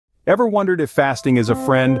Ever wondered if fasting is a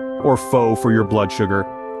friend or foe for your blood sugar?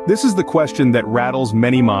 This is the question that rattles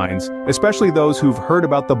many minds, especially those who've heard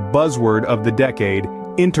about the buzzword of the decade,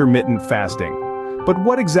 intermittent fasting. But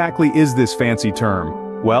what exactly is this fancy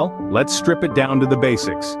term? Well, let's strip it down to the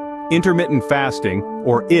basics. Intermittent fasting,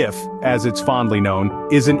 or IF, as it's fondly known,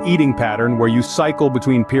 is an eating pattern where you cycle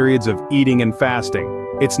between periods of eating and fasting.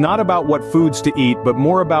 It's not about what foods to eat, but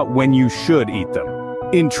more about when you should eat them.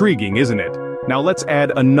 Intriguing, isn't it? Now let's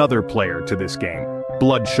add another player to this game.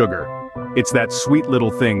 Blood sugar. It's that sweet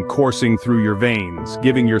little thing coursing through your veins,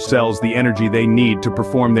 giving your cells the energy they need to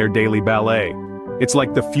perform their daily ballet. It's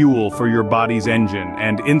like the fuel for your body's engine,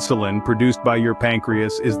 and insulin, produced by your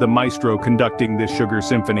pancreas, is the maestro conducting this sugar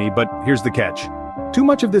symphony. But here's the catch. Too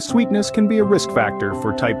much of this sweetness can be a risk factor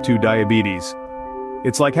for type 2 diabetes.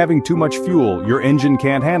 It's like having too much fuel, your engine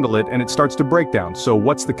can't handle it and it starts to break down. So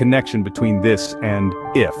what's the connection between this and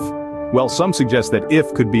IF? Well, some suggest that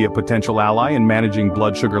IF could be a potential ally in managing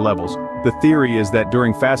blood sugar levels. The theory is that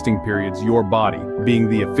during fasting periods, your body, being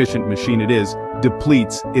the efficient machine it is,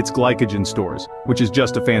 depletes its glycogen stores, which is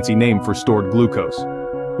just a fancy name for stored glucose.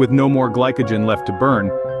 With no more glycogen left to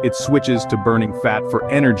burn, it switches to burning fat for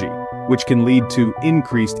energy, which can lead to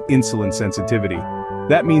increased insulin sensitivity.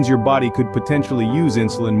 That means your body could potentially use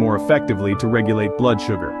insulin more effectively to regulate blood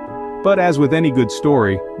sugar. But as with any good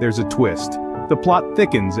story, there's a twist. The plot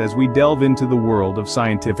thickens as we delve into the world of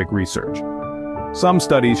scientific research. Some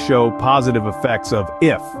studies show positive effects of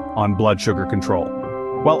IF on blood sugar control,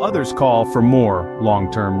 while others call for more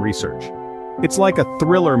long-term research. It's like a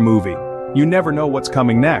thriller movie. You never know what's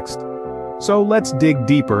coming next. So let's dig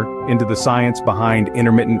deeper into the science behind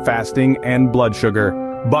intermittent fasting and blood sugar.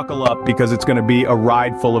 Buckle up because it's going to be a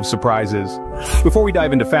ride full of surprises. Before we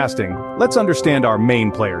dive into fasting, let's understand our main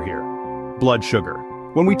player here, blood sugar.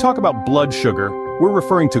 When we talk about blood sugar, we're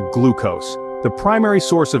referring to glucose, the primary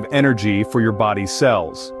source of energy for your body's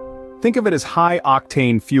cells. Think of it as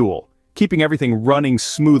high-octane fuel, keeping everything running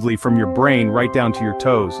smoothly from your brain right down to your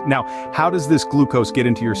toes. Now, how does this glucose get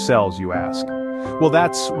into your cells, you ask? Well,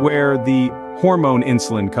 that's where the hormone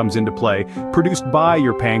insulin comes into play, produced by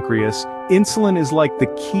your pancreas. Insulin is like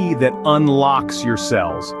the key that unlocks your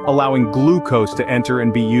cells, allowing glucose to enter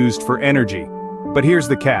and be used for energy. But here's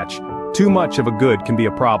the catch. Too much of a good can be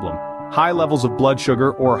a problem. High levels of blood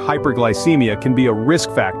sugar or hyperglycemia can be a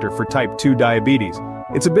risk factor for type 2 diabetes.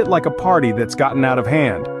 It's a bit like a party that's gotten out of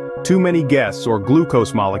hand. Too many guests or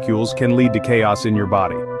glucose molecules can lead to chaos in your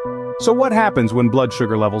body. So what happens when blood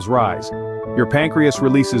sugar levels rise? Your pancreas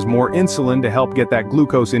releases more insulin to help get that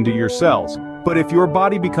glucose into your cells. But if your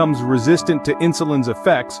body becomes resistant to insulin's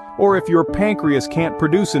effects, or if your pancreas can't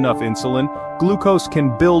produce enough insulin, glucose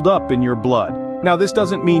can build up in your blood. Now, this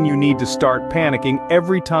doesn't mean you need to start panicking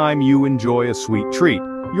every time you enjoy a sweet treat.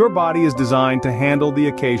 Your body is designed to handle the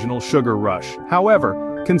occasional sugar rush.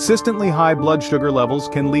 However, consistently high blood sugar levels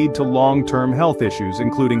can lead to long-term health issues,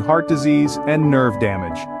 including heart disease and nerve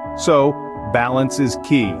damage. So, balance is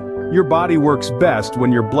key. Your body works best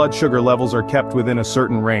when your blood sugar levels are kept within a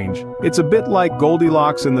certain range. It's a bit like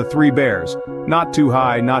Goldilocks and the Three Bears. Not too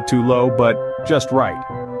high, not too low, but just right.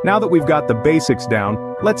 Now that we've got the basics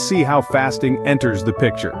down, let's see how fasting enters the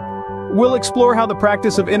picture. We'll explore how the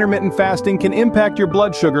practice of intermittent fasting can impact your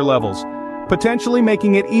blood sugar levels, potentially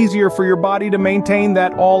making it easier for your body to maintain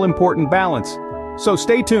that all-important balance. So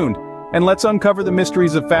stay tuned, and let's uncover the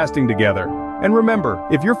mysteries of fasting together. And remember,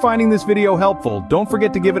 if you're finding this video helpful, don't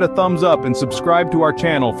forget to give it a thumbs up and subscribe to our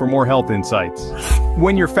channel for more health insights.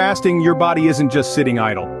 When you're fasting, your body isn't just sitting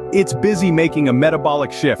idle. It's busy making a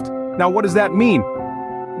metabolic shift. Now, what does that mean?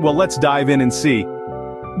 Well, let's dive in and see.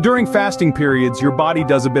 During fasting periods, your body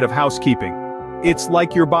does a bit of housekeeping. It's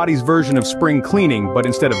like your body's version of spring cleaning, but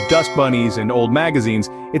instead of dust bunnies and old magazines,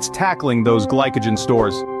 it's tackling those glycogen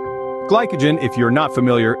stores. Glycogen, if you're not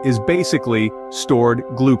familiar, is basically stored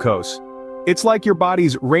glucose. It's like your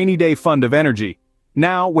body's rainy day fund of energy.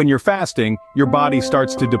 Now, when you're fasting, your body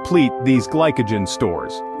starts to deplete these glycogen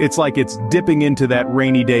stores. It's like it's dipping into that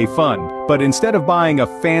rainy day fund, but instead of buying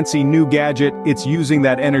a fancy new gadget, it's using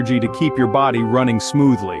that energy to keep your body running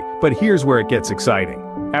smoothly. But here's where it gets exciting.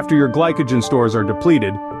 After your glycogen stores are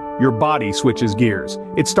depleted, your body switches gears.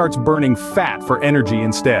 It starts burning fat for energy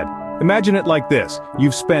instead. Imagine it like this.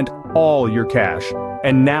 You've spent all your cash,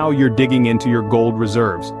 and now you're digging into your gold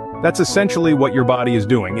reserves. That's essentially what your body is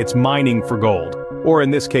doing. It's mining for gold, or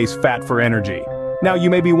in this case, fat for energy. Now you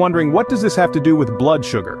may be wondering, what does this have to do with blood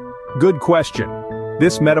sugar? Good question.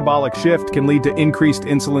 This metabolic shift can lead to increased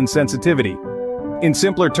insulin sensitivity. In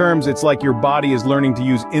simpler terms, it's like your body is learning to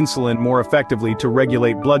use insulin more effectively to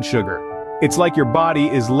regulate blood sugar. It's like your body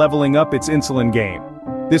is leveling up its insulin game.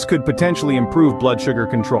 This could potentially improve blood sugar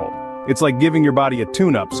control. It's like giving your body a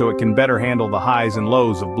tune-up so it can better handle the highs and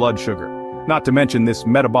lows of blood sugar. Not to mention, this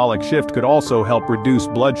metabolic shift could also help reduce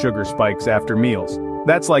blood sugar spikes after meals.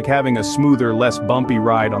 That's like having a smoother, less bumpy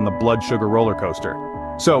ride on the blood sugar roller coaster.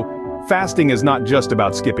 So, fasting is not just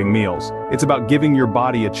about skipping meals. It's about giving your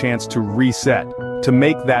body a chance to reset, to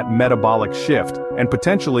make that metabolic shift, and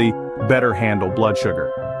potentially better handle blood sugar.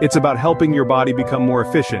 It's about helping your body become more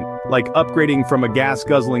efficient, like upgrading from a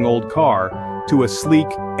gas-guzzling old car to a sleek,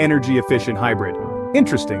 energy-efficient hybrid.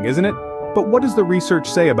 Interesting, isn't it? But what does the research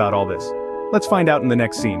say about all this? Let's find out in the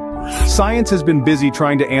next scene. Science has been busy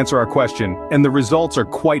trying to answer our question, and the results are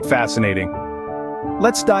quite fascinating.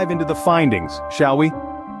 Let's dive into the findings, shall we?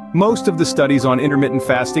 Most of the studies on intermittent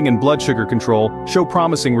fasting and blood sugar control show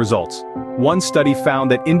promising results. One study found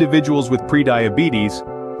that individuals with prediabetes,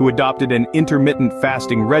 who adopted an intermittent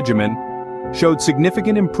fasting regimen, showed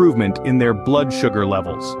significant improvement in their blood sugar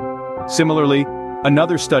levels. Similarly,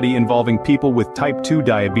 another study involving people with type 2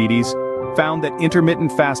 diabetes found that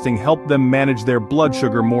intermittent fasting helped them manage their blood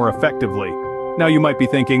sugar more effectively. Now you might be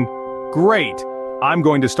thinking, great, I'm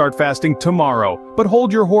going to start fasting tomorrow, but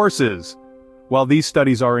hold your horses. While these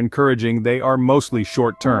studies are encouraging, they are mostly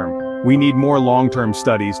short-term. We need more long-term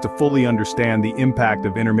studies to fully understand the impact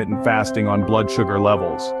of intermittent fasting on blood sugar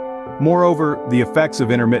levels. Moreover, the effects of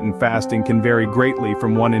intermittent fasting can vary greatly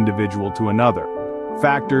from one individual to another.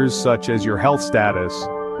 Factors such as your health status,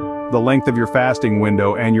 the length of your fasting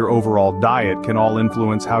window, and your overall diet can all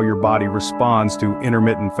influence how your body responds to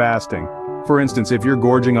intermittent fasting. For instance, if you're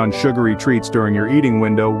gorging on sugary treats during your eating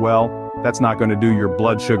window, well, that's not going to do your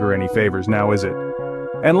blood sugar any favors now, is it?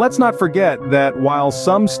 And let's not forget that while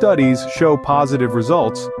some studies show positive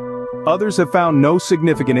results, others have found no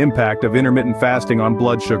significant impact of intermittent fasting on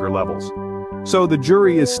blood sugar levels. So the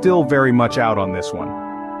jury is still very much out on this one.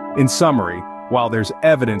 In summary, while there's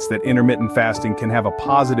evidence that intermittent fasting can have a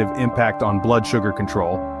positive impact on blood sugar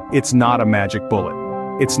control, it's not a magic bullet.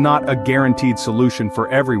 It's not a guaranteed solution for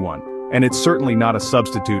everyone, and it's certainly not a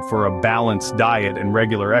substitute for a balanced diet and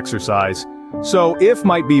regular exercise. So it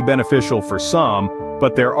might be beneficial for some,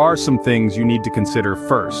 but there are some things you need to consider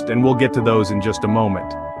first, and we'll get to those in just a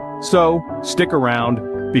moment. So, stick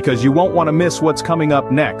around, because you won't want to miss what's coming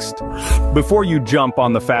up next. Before you jump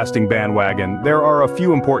on the fasting bandwagon, there are a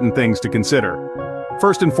few important things to consider.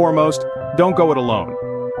 First and foremost, don't go it alone.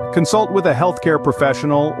 Consult with a healthcare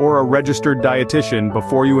professional or a registered dietitian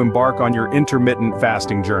before you embark on your intermittent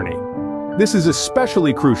fasting journey. This is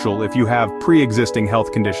especially crucial if you have pre-existing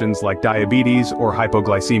health conditions like diabetes or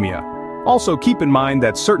hypoglycemia. Also, keep in mind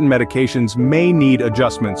that certain medications may need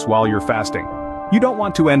adjustments while you're fasting. You don't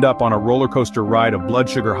want to end up on a roller coaster ride of blood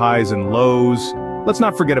sugar highs and lows. Let's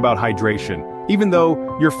not forget about hydration. Even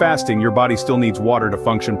though you're fasting, your body still needs water to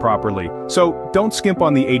function properly. So don't skimp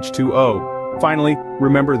on the H2O. Finally,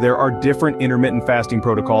 remember there are different intermittent fasting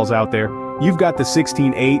protocols out there. You've got the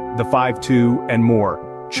 16-8, the 5-2, and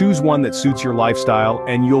more. Choose one that suits your lifestyle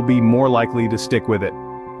and you'll be more likely to stick with it.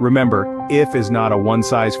 Remember, if is not a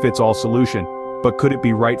one-size-fits-all solution, but could it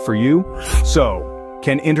be right for you? So,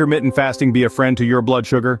 can intermittent fasting be a friend to your blood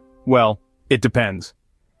sugar? Well, it depends.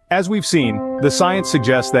 As we've seen, the science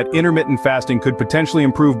suggests that intermittent fasting could potentially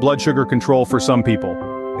improve blood sugar control for some people,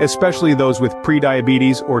 especially those with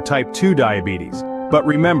prediabetes or type 2 diabetes. But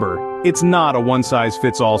remember, it's not a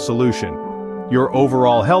one-size-fits-all solution. Your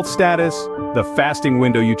overall health status, the fasting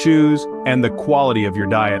window you choose, and the quality of your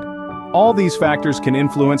diet. All these factors can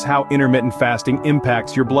influence how intermittent fasting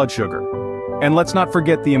impacts your blood sugar. And let's not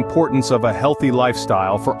forget the importance of a healthy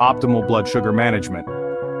lifestyle for optimal blood sugar management.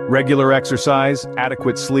 Regular exercise,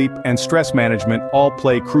 adequate sleep, and stress management all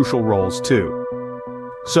play crucial roles too.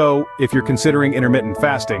 So, if you're considering intermittent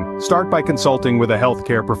fasting, start by consulting with a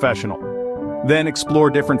healthcare professional. Then explore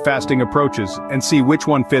different fasting approaches and see which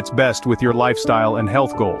one fits best with your lifestyle and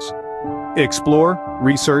health goals. Explore,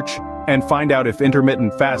 research, and find out if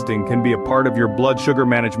intermittent fasting can be a part of your blood sugar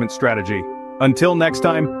management strategy. Until next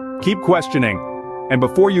time, keep questioning. And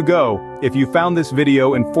before you go, if you found this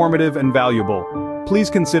video informative and valuable, please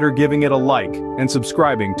consider giving it a like and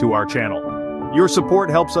subscribing to our channel. Your support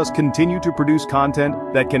helps us continue to produce content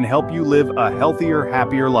that can help you live a healthier,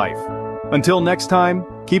 happier life. Until next time,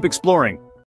 keep exploring.